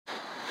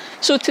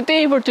So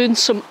today we're doing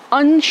some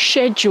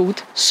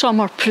unscheduled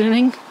summer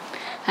pruning.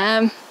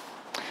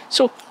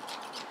 So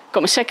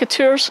got my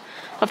secateurs,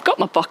 I've got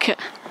my bucket.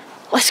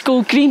 Let's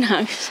go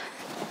greenhouse.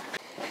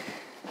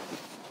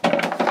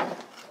 I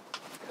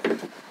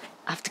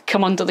have to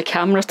come under the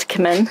camera to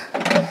come in.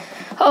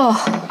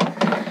 Oh.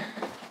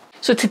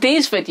 So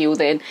today's video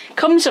then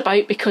comes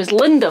about because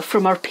Linda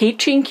from our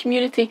Patreon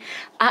community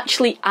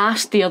actually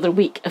asked the other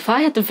week if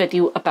I had a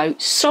video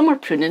about summer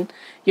pruning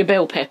your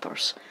bell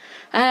peppers.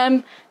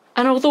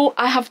 And although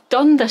I have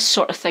done this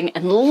sort of thing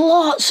in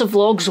lots of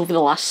vlogs over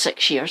the last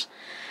 6 years,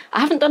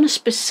 I haven't done a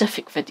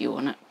specific video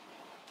on it.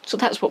 So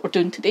that's what we're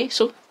doing today.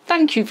 So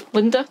thank you,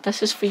 Linda,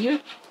 this is for you.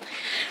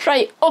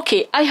 Right,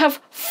 okay, I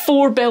have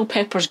 4 bell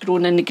peppers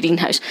grown in the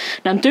greenhouse.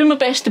 Now I'm doing my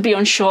best to be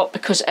on shot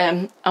because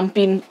I'm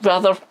being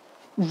rather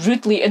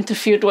rudely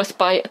interfered with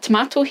by a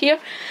tomato here.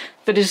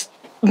 There is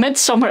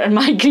midsummer in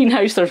my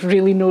greenhouse, there's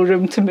really no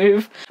room to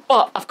move.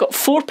 But I've got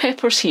 4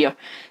 peppers here.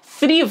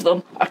 3 of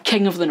them are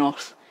King of the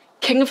North.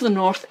 King of the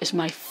North is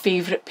my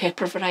favourite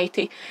pepper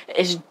variety. It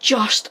is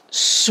just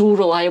so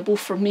reliable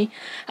for me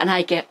and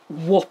I get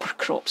whopper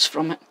crops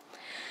from it.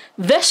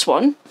 This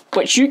one,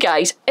 which you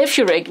guys, if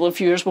you're regular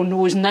viewers, will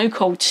know is now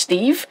called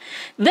Steve,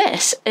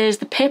 this is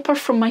the pepper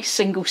from my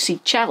single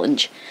seed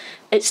challenge.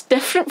 It's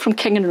different from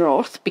King of the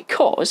North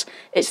because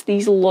it's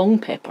these long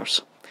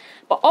peppers.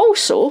 But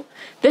also,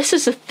 this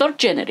is the 3rd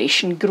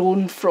generation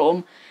grown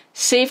from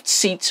saved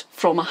seeds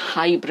from a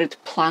hybrid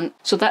plant.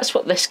 So that's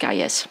what this guy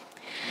is.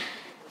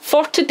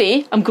 For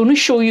today, I'm going to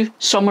show you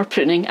summer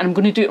pruning and I'm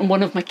going to do it on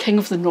one of my King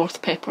of the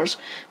North peppers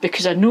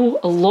because I know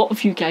a lot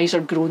of you guys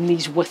are growing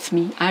these with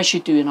me as you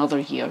do in other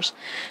years.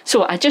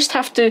 So I just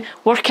have to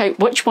work out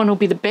which one will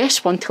be the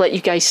best one to let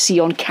you guys see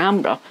on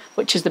camera,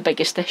 which is the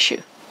biggest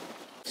issue.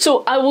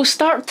 So I will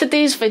start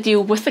today's video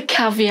with the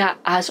caveat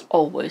as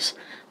always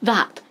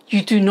that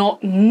you do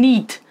not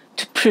need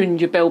to prune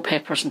your bell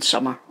peppers in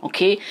summer,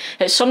 okay?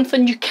 It's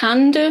something you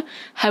can do,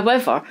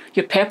 however,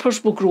 your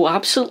peppers will grow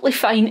absolutely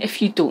fine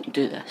if you don't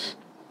do this.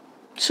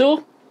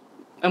 So,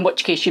 in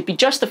which case you'd be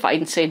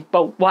justified in saying,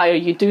 well, why are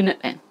you doing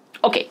it then?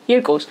 Okay,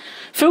 here goes.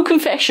 Full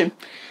confession,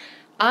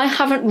 I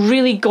haven't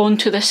really gone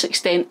to this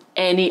extent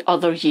any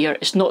other year.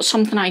 It's not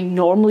something I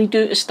normally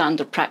do as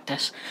standard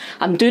practice.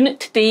 I'm doing it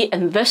today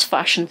in this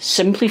fashion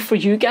simply for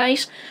you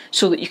guys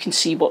so that you can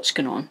see what's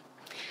going on.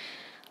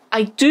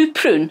 I do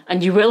prune,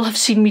 and you will have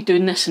seen me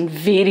doing this in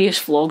various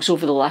vlogs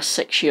over the last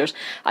 6 years.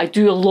 I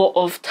do a lot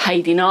of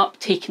tidying up,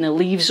 taking the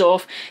leaves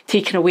off,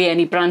 taking away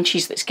any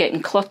branches that's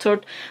getting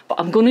cluttered, but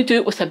I'm going to do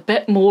it with a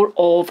bit more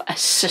of a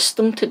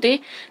system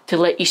today to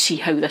let you see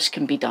how this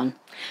can be done.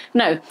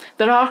 Now,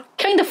 there are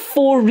kind of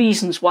 4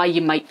 reasons why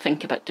you might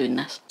think about doing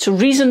this. So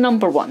reason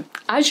number 1,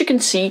 as you can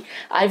see,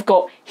 I've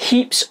got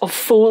heaps of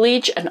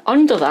foliage and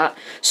under that,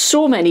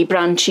 so many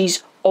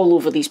branches all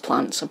over these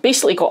plants. I've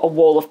basically got a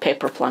wall of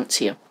pepper plants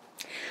here.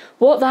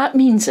 What that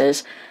means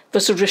is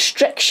there's a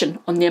restriction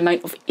on the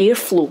amount of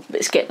airflow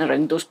that's getting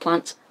around those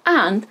plants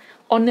and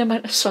on the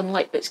amount of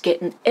sunlight that's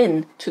getting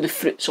in to the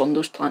fruits on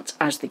those plants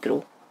as they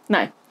grow.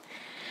 Now,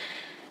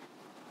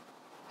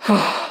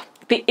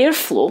 the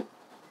airflow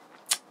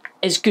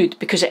is good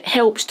because it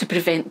helps to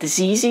prevent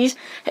diseases,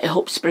 it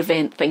helps to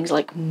prevent things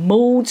like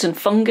moulds and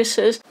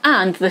funguses,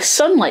 and the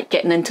sunlight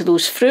getting into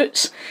those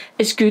fruits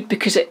is good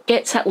because it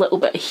gets that little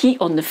bit of heat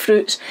on the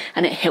fruits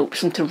and it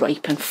helps them to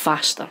ripen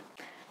faster.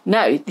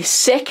 Now, the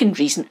second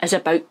reason is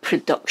about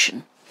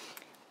production.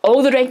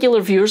 All the regular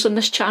viewers on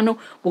this channel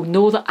will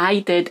know that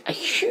I did a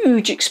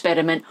huge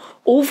experiment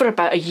over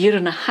about 1.5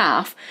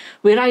 years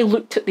where I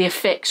looked at the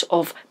effects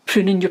of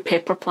pruning your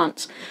pepper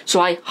plants. So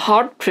I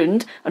hard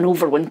pruned an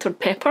overwintered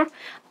pepper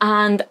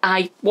and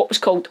I what was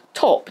called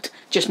topped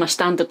just my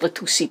standard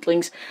little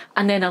seedlings,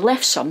 and then I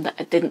left some that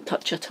I didn't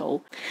touch at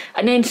all.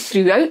 And then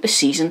throughout the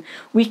season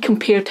we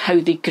compared how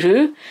they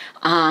grew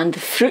and the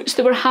fruits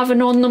they were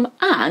having on them,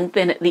 and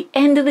then at the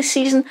end of the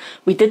season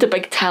we did a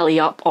big tally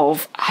up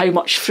of how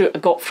much fruit I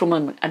got from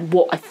them and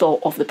what I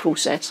thought of the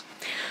process.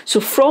 So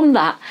from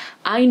that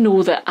I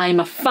know that I'm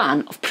a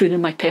fan of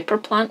pruning my pepper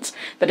plants,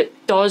 that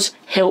it does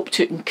help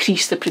to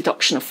increase the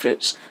production of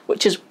fruits,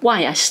 which is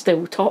why I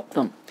still top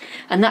them.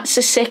 And that's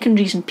the second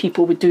reason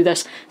people would do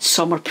this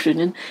summer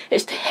pruning,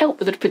 is to help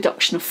with the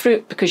production of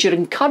fruit, because you're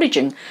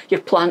encouraging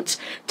your plants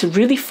to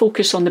really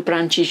focus on the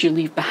branches you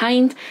leave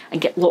behind and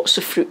get lots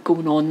of fruit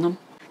going on them.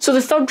 So the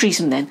 3rd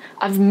reason then,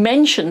 I've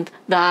mentioned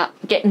that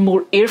getting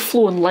more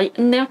airflow and light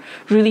in there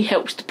really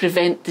helps to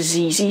prevent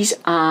diseases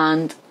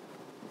and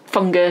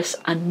fungus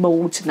and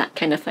moulds and that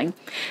kind of thing,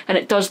 and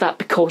it does that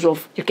because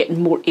of you're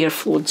getting more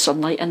airflow and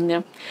sunlight in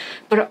there.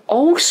 But it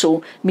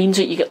also means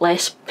that you get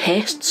less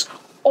pests,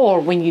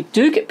 or when you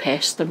do get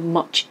pests they're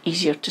much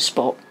easier to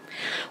spot.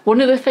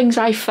 One of the things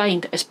I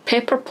find is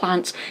pepper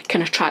plants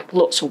can attract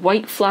lots of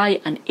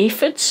whitefly and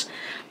aphids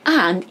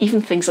and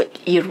even things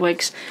like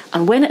earwigs,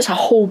 and when it's a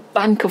whole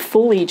bank of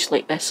foliage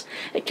like this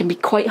it can be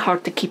quite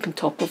hard to keep on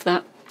top of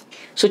that.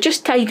 So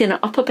just tidying it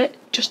up a bit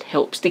just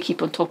helps to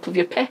keep on top of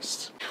your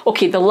pests.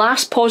 Okay, the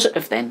last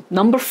positive then,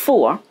 number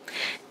 4,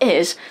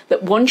 is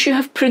that once you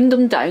have pruned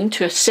them down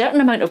to a certain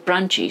amount of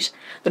branches,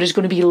 there is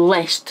going to be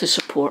less to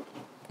support.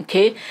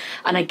 Okay,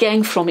 and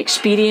again from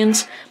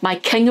experience, my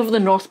King of the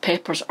North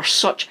peppers are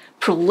such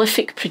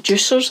prolific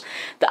producers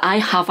that I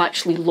have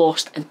actually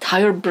lost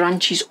entire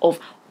branches of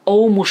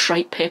almost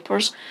ripe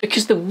peppers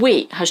because the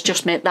weight has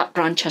just meant that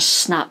branch has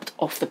snapped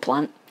off the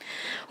plant.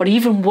 Or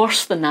even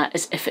worse than that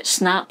is if it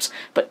snaps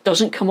but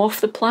doesn't come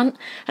off the plant,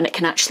 and it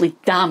can actually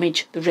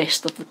damage the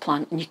rest of the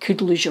plant and you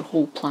could lose your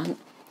whole plant.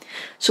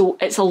 So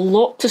it's a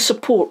lot to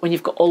support when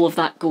you've got all of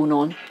that going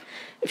on.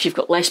 If you've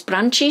got less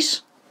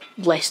branches,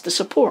 less to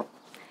support.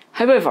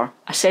 However,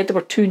 I said there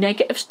were 2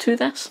 negatives to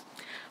this.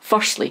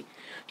 Firstly,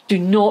 do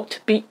not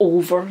be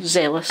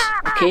overzealous,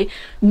 okay?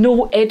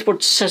 No Edward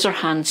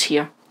Scissorhands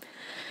here.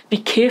 Be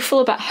careful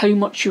about how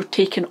much you're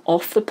taking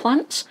off the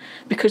plants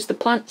because the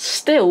plant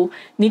still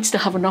needs to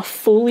have enough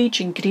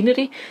foliage and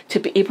greenery to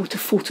be able to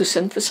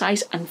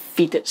photosynthesize and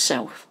feed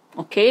itself,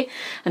 okay?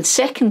 And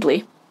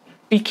secondly,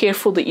 be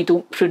careful that you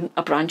don't prune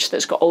a branch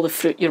that's got all the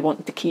fruit you're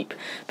wanting to keep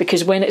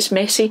because when it's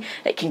messy,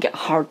 it can get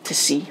hard to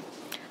see.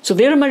 So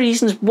there are my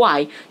reasons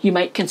why you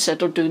might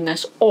consider doing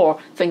this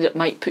or things that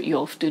might put you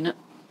off doing it.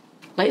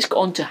 Let's get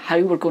on to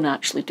how we're going to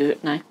actually do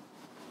it now.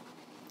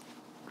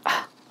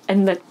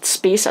 In the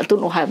space, I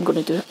don't know how I'm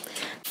going to do it.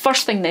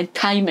 First thing then,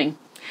 timing.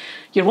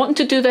 You're wanting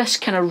to do this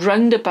kind of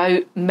round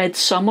about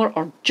midsummer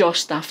or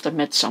just after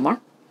midsummer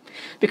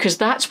because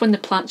that's when the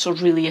plants are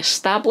really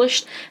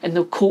established and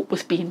they'll cope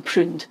with being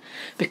pruned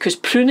because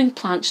pruning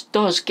plants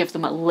does give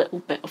them a little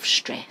bit of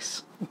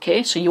stress.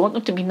 Okay, so you want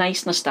them to be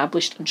nice and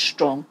established and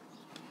strong.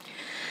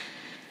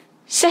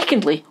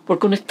 Secondly, we're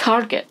going to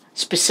target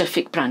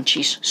specific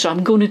branches. So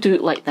I'm going to do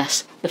it like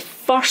this. The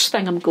first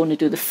thing I'm going to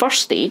do, the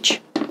first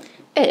stage,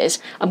 is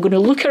I'm going to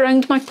look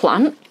around my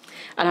plant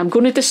and I'm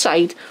going to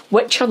decide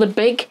which are the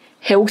big,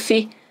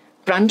 healthy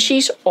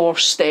branches or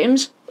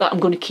stems that I'm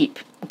going to keep,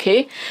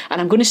 okay? And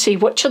I'm going to say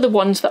which are the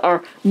ones that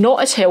are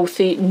not as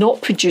healthy,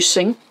 not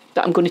producing,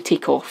 that I'm going to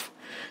take off.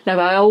 Now,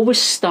 I always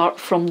start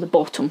from the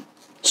bottom.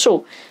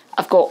 So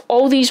I've got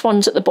all these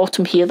ones at the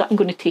bottom here that I'm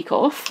going to take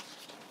off.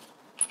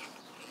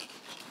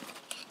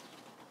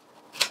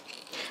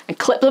 And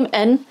clip them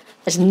in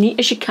as neat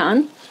as you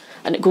can,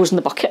 and it goes in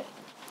the bucket.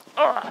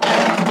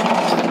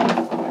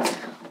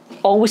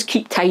 Always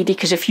keep tidy,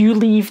 because if you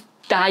leave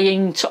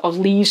dying sort of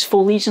leaves,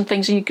 foliage and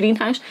things in your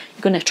greenhouse,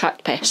 you're going to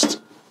attract pests.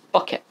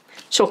 Bucket.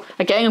 So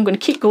again, I'm going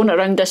to keep going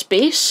around this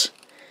base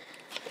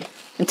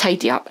and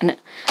tidy up and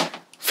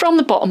from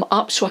the bottom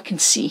up so I can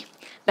see.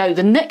 Now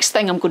the next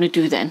thing I'm going to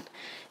do then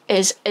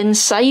is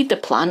inside the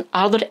plant,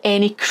 are there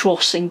any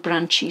crossing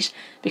branches?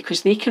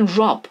 Because they can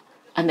rub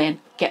and then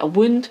get a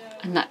wound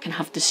and that can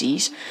have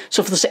disease.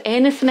 So if there's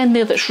anything in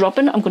there that's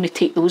rubbing, I'm going to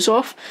take those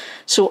off.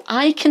 So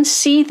I can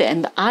see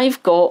then that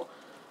I've got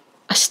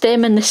a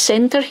stem in the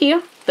centre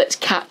here that's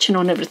catching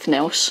on everything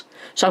else.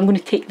 So I'm going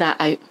to take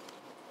that out.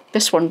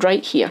 This one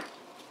right here.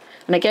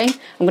 And again,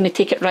 I'm going to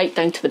take it right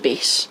down to the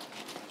base.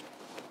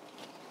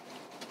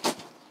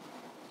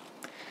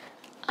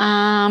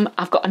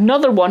 I've got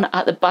another one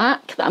at the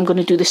back that I'm going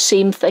to do the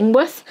same thing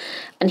with.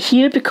 And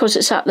here, because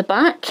it's at the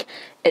back,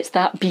 it's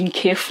that being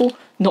careful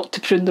not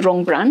to prune the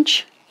wrong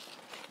branch.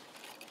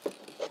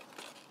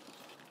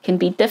 Can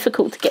be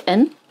difficult to get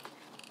in.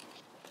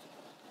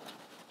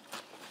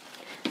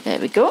 There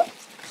we go.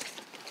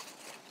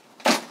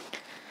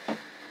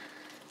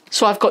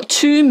 So I've got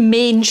two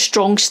main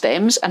strong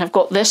stems and I've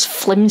got this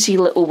flimsy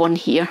little one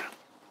here.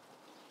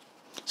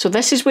 So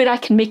this is where I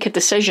can make a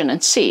decision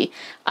and say,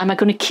 am I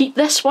going to keep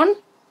this one?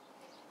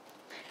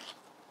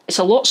 It's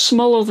a lot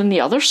smaller than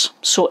the others,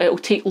 so it'll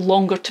take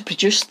longer to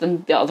produce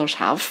than the others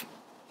have.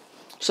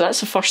 So that's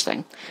the first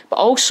thing. But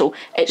also,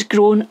 it's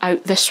grown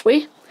out this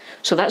way,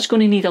 so that's going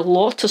to need a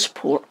lot of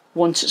support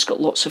once it's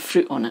got lots of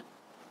fruit on it.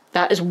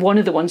 That is one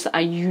of the ones that I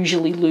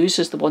usually lose,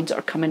 is the ones that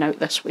are coming out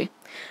this way.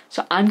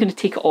 So I'm going to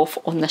take it off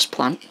on this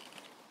plant.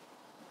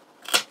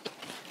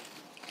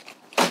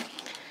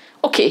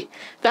 Okay,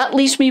 that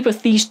leaves me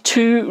with these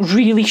two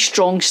really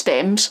strong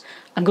stems.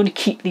 I'm going to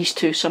keep these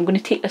two, so I'm going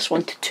to take this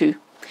one to 2.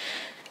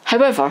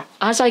 However,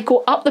 as I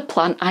go up the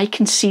plant, I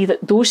can see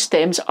that those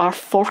stems are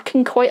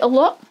forking quite a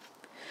lot.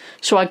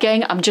 So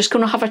again, I'm just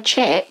going to have a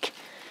check.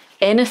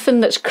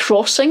 Anything that's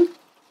crossing,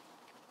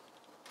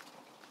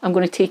 I'm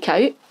going to take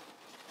out.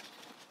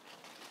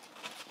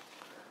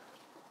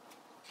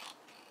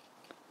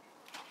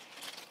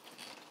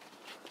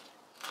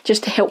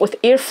 Just to help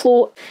with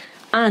airflow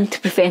and to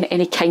prevent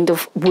any kind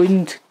of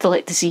wound to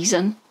let disease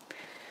in.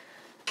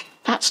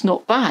 That's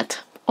not bad.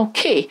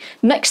 Okay,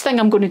 next thing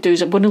I'm going to do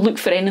is I'm going to look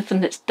for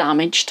anything that's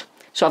damaged.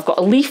 So I've got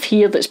a leaf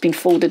here that's been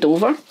folded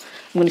over. I'm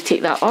going to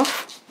take that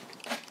off.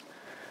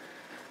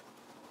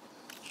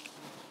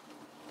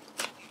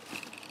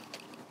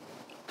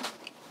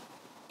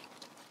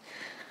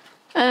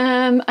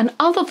 And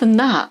other than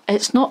that,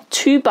 it's not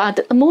too bad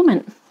at the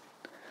moment.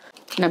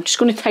 And I'm just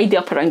going to tidy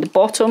up around the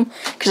bottom,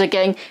 because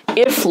again,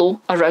 airflow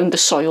around the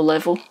soil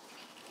level.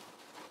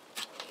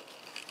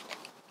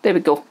 There we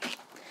go.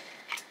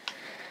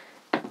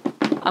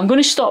 I'm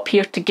going to stop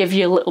here to give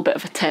you a little bit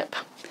of a tip.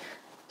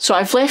 So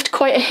I've left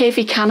quite a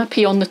heavy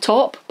canopy on the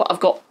top, but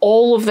I've got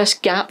all of this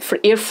gap for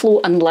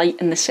airflow and light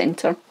in the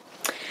centre.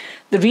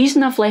 The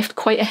reason I've left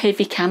quite a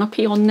heavy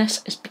canopy on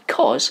this is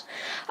because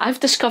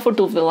I've discovered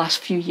over the last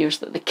few years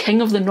that the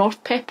king of the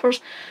north peppers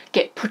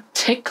get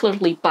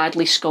particularly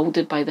badly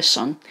scalded by the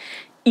sun.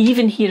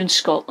 Even here in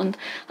Scotland,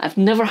 I've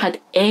never had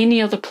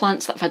any other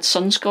plants that have had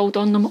sun scald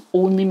on them,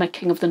 only my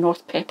king of the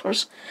north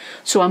peppers.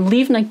 So I'm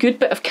leaving a good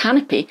bit of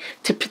canopy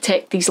to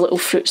protect these little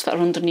fruits that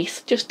are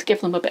underneath, just to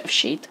give them a bit of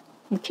shade.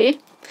 Okay?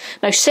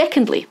 Now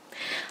secondly,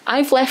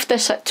 I've left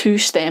this at 2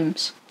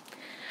 stems.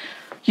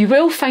 You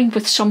will find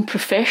with some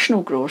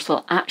professional growers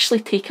they'll actually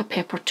take a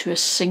pepper to a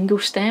single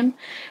stem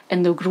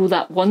and they'll grow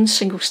that one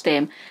single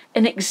stem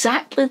in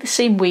exactly the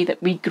same way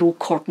that we grow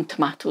cordon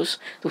tomatoes.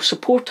 They'll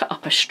support it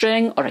up a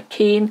string or a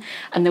cane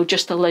and they'll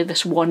just allow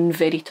this one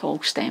very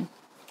tall stem.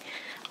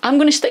 I'm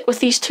going to stick with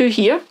these 2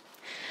 here.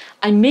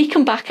 I may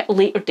come back at a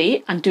later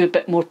date and do a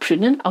bit more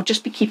pruning. I'll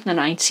just be keeping an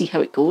eye and see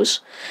how it goes.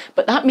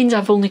 But that means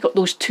I've only got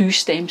those 2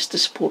 stems to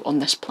support on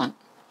this plant.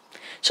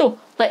 So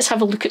let's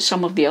have a look at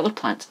some of the other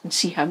plants and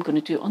see how I'm going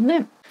to do it on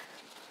them.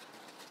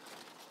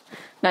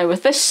 Now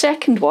with this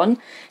second one,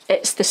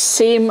 it's the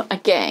same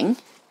again.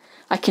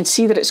 I can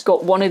see that it's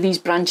got one of these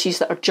branches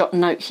that are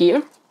jutting out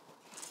here.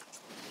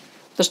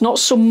 There's not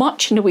so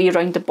much in the way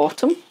around the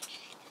bottom.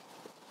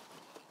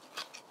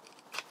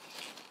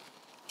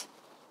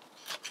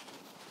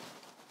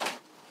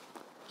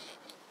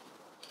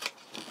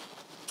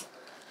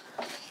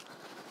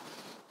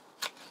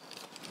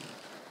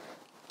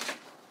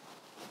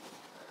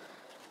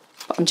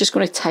 I'm just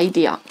going to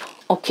tidy up.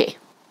 Okay.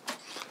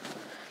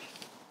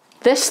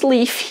 This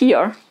leaf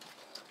here,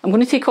 I'm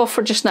going to take off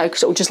for just now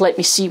because it will just let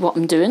me see what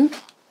I'm doing.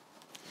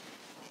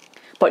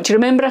 But do you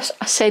remember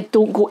I said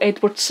don't go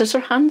Edward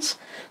Scissorhands?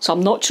 So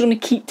I'm not just going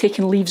to keep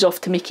taking leaves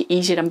off to make it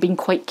easier. I'm being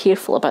quite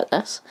careful about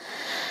this.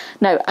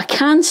 Now I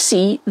can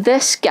see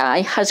this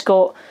guy has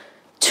got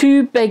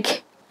 2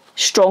 big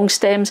strong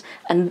stems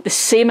and the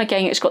same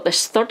again, it's got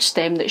this 3rd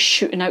stem that's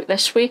shooting out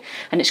this way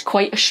and it's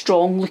quite a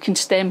strong looking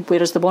stem,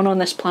 whereas the one on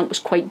this plant was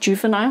quite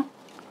juvenile.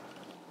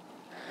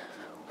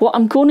 What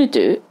I'm going to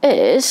do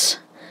is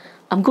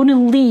I'm going to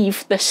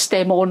leave this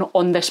stem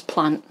on this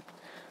plant,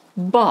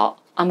 but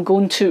I'm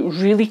going to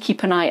really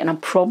keep an eye and I'm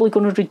probably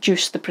going to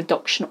reduce the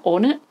production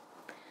on it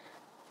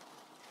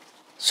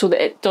so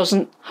that it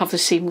doesn't have the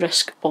same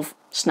risk of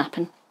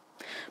snapping.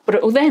 But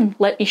it will then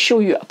let me show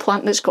you a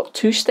plant that's got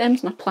 2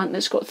 stems and a plant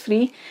that's got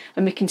 3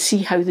 and we can see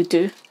how they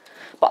do.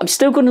 But I'm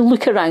still going to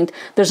look around.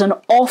 There's an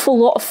awful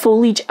lot of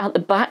foliage at the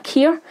back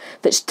here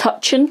that's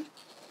touching.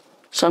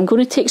 So I'm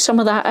going to take some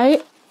of that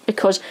out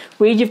because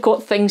where you've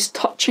got things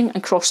touching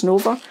and crossing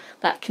over,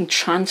 that can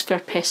transfer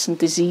pests and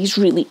disease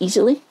really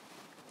easily.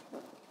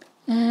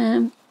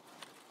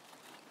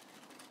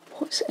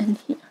 What's in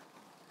here?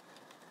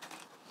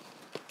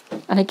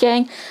 And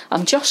again,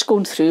 I'm just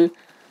going through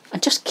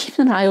and just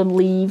keeping an eye on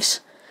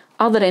leaves.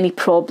 Are there any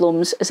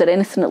problems? Is there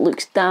anything that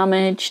looks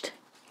damaged?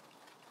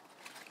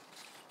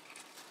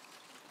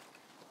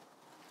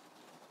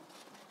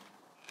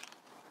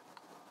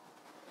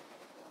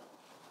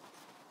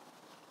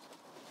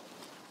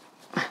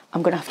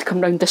 I'm going to have to come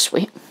round this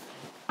way.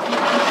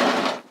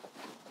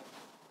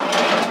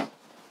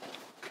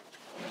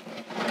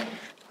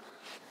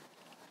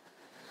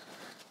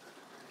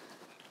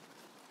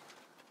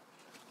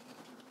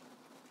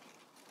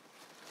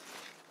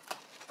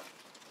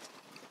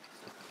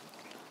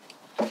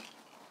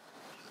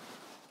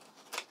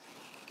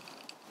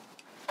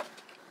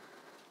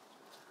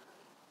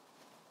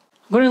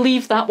 I'm going to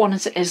leave that one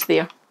as it is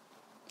there.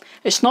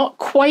 It's not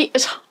quite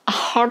as a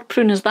hard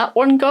prune as that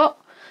one got,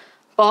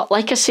 but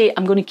like I say,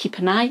 I'm going to keep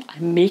an eye. I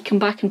may come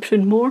back and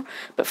prune more,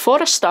 but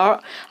for a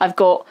start, I've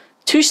got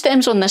 2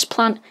 stems on this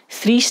plant,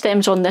 3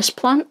 stems on this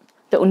plant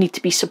that will need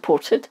to be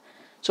supported.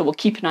 So we'll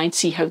keep an eye and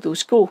see how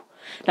those go.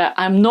 Now,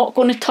 I'm not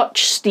going to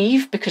touch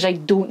Steve because I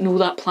don't know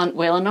that plant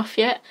well enough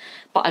yet,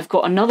 but I've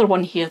got another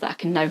one here that I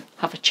can now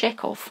have a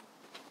check of.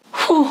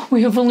 Whew,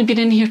 we have only been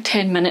in here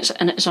 10 minutes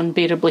and it's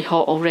unbearably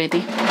hot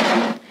already.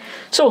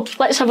 So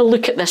let's have a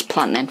look at this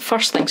plant then.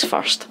 First things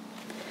first.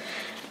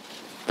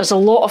 There's a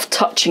lot of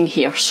touching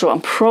here, so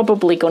I'm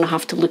probably going to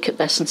have to look at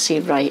this and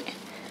say, right.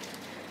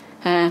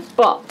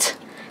 But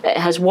it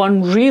has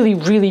one really,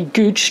 really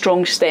good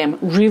strong stem,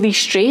 really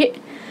straight.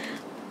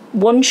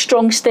 One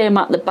strong stem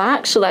at the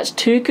back, so that's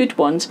 2 good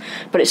ones,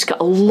 but it's got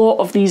a lot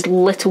of these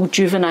little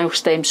juvenile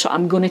stems, so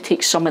I'm going to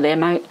take some of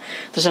them out.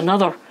 There's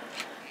another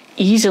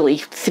easily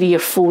 3 or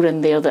 4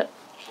 in there that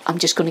I'm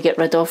just going to get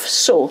rid of.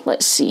 So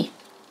let's see.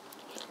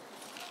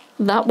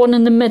 That one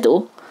in the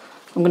middle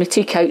I'm going to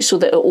take out so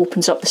that it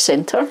opens up the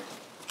centre.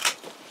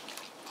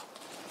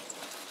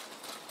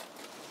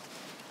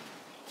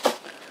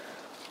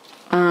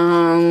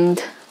 And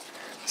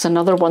there's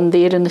another one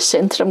there in the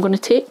centre I'm going to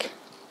take.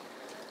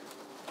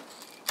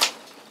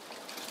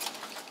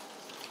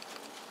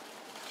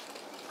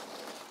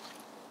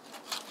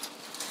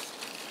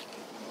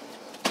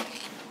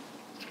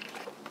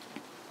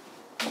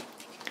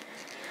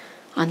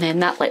 And then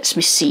that lets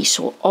me see.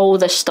 So all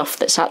this stuff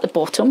that's at the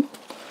bottom,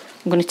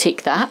 I'm going to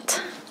take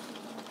that.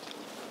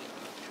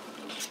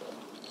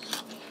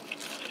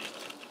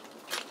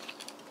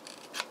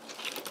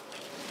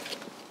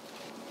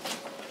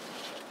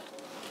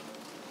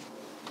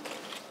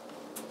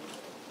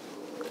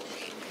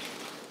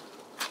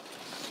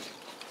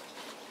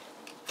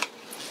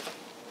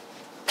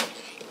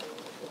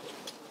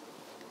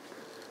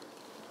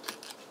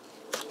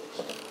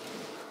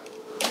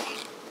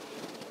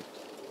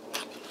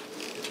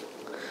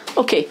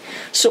 Okay,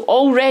 so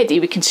already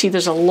we can see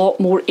there's a lot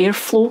more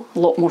airflow, a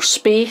lot more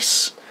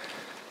space.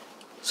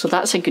 So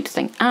that's a good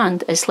thing.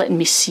 And it's letting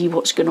me see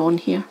what's going on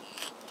here.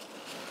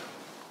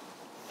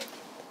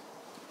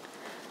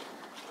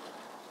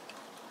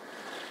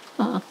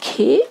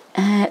 Okay,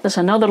 there's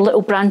another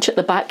little branch at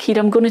the back here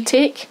I'm going to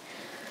take.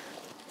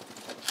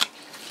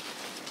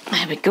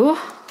 There we go.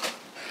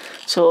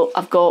 So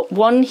I've got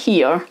one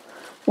here,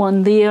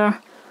 one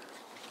there.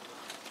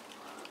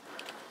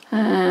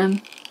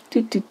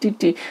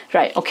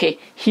 Right, okay,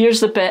 here's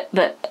the bit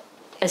that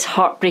is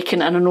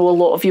heartbreaking and I know a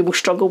lot of you will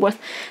struggle with.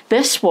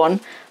 This one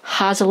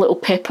has a little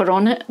pepper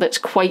on it that's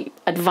quite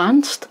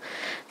advanced.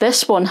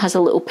 This one has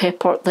a little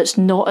pepper that's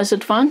not as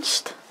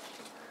advanced.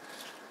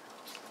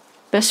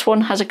 This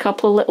one has a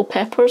couple of little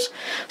peppers.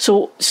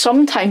 So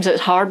sometimes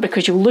it's hard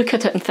because you look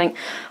at it and think,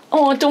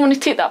 oh, I don't want to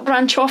take that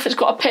branch off, it's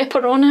got a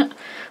pepper on it.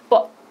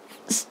 But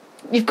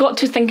you've got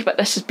to think about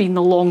this as being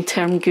the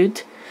long-term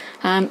good.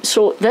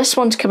 So this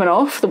one's coming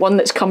off, the one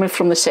that's coming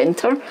from the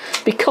centre,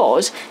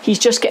 because he's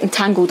just getting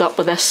tangled up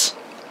with this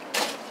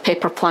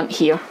pepper plant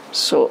here.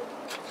 So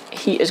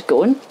he is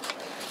going.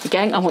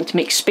 Again, I want to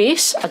make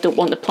space. I don't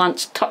want the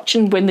plants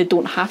touching when they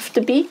don't have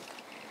to be.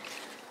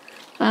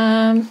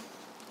 Do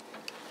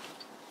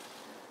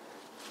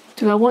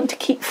I want to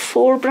keep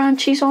 4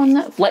 branches on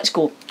it? Let's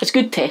go. It's a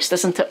good test,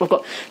 isn't it? We've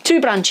got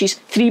 2 branches,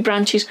 3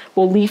 branches.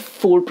 We'll leave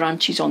 4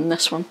 branches on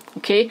this one,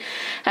 okay?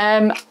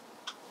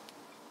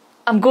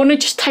 I'm going to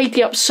just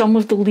tidy up some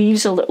of the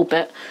leaves a little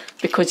bit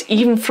because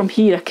even from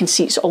here I can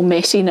see it's all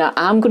messy. Now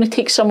I'm going to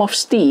take some off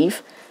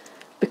Steve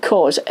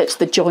because it's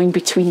the join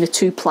between the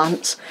 2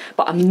 plants,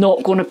 but I'm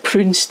not going to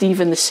prune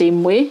Steve in the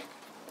same way.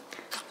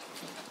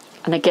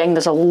 And again,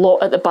 there's a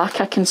lot at the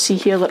back I can see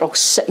here. They're all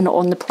sitting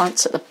on the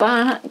plants at the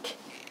back.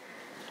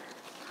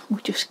 We'll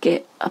just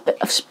get a bit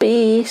of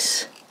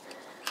space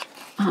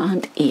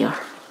and air.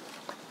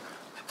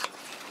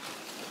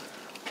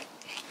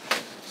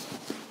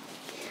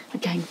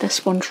 Again,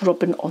 this one's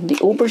rubbing on the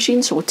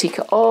aubergine, so we'll take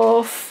it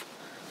off.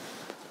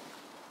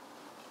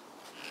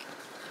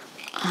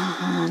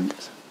 And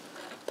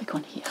big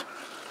one here.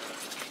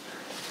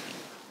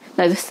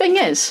 Now the thing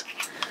is,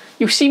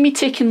 you'll see me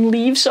taking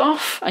leaves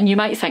off and you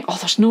might think, oh,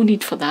 there's no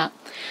need for that.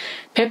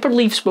 Pepper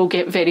leaves will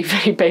get very,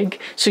 very big,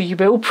 so you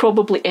will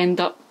probably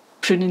end up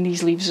pruning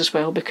these leaves as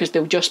well because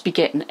they'll just be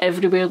getting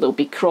everywhere, they'll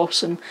be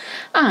crossing.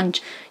 And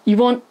you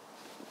want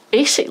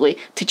basically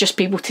to just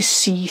be able to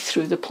see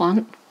through the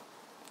plant.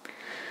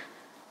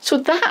 So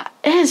that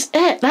is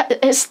it.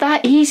 It's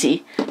that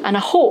easy, and I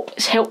hope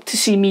it's helped to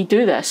see me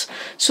do this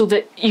so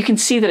that you can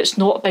see that it's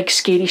not a big,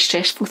 scary,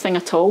 stressful thing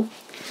at all.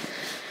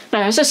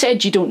 Now, as I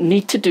said, you don't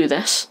need to do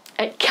this.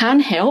 It can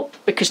help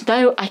because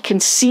now I can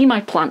see my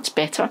plants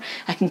better.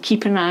 I can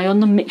keep an eye on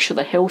them, make sure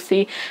they're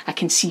healthy. I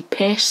can see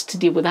pests to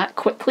deal with that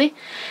quickly.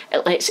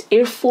 It lets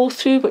airflow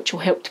through, which will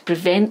help to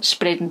prevent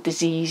spreading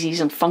diseases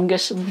and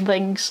fungus and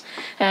things.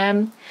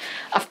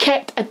 I've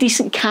kept a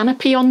decent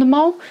canopy on them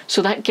all,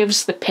 so that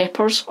gives the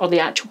peppers or the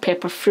actual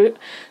pepper fruit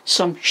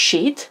some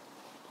shade.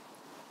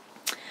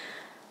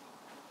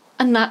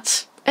 And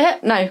that's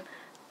it. Now,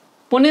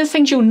 one of the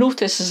things you'll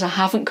notice is I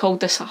haven't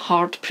called this a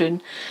hard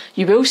prune.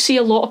 You will see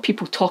a lot of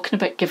people talking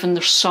about giving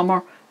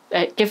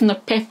their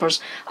peppers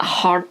a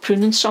hard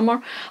prune in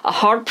summer. A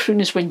hard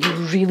prune is when you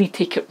really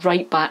take it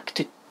right back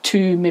to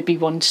 2, maybe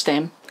 1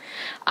 stem.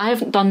 I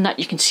haven't done that.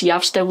 You can see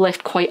I've still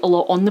left quite a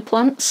lot on the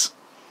plants.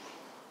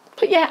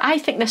 But yeah, I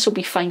think this will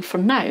be fine for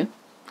now.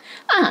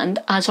 And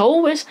as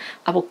always,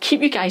 I will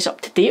keep you guys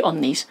up to date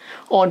on these,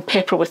 on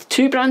pepper with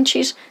 2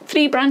 branches,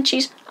 3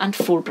 branches and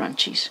 4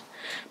 branches.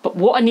 But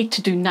what I need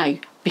to do now,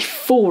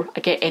 before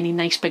I get any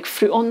nice big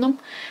fruit on them,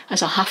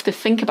 is I'll have to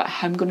think about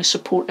how I'm going to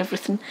support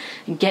everything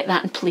and get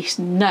that in place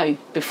now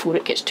before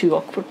it gets too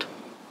awkward.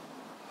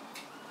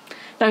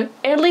 Now,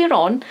 earlier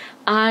on,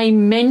 I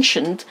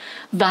mentioned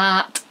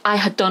that I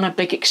had done a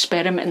big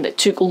experiment that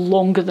took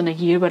longer than a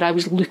year where I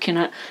was looking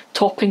at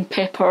topping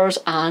peppers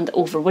and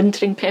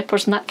overwintering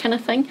peppers and that kind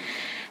of thing.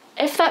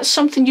 If that's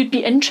something you'd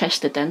be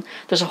interested in,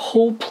 there's a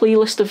whole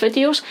playlist of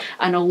videos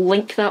and I'll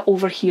link that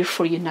over here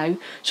for you now.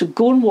 So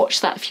go and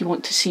watch that if you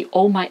want to see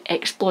all my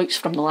exploits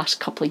from the last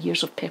couple of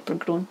years of pepper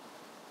growing.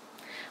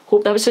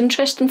 Hope that was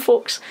interesting,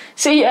 folks.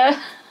 See ya!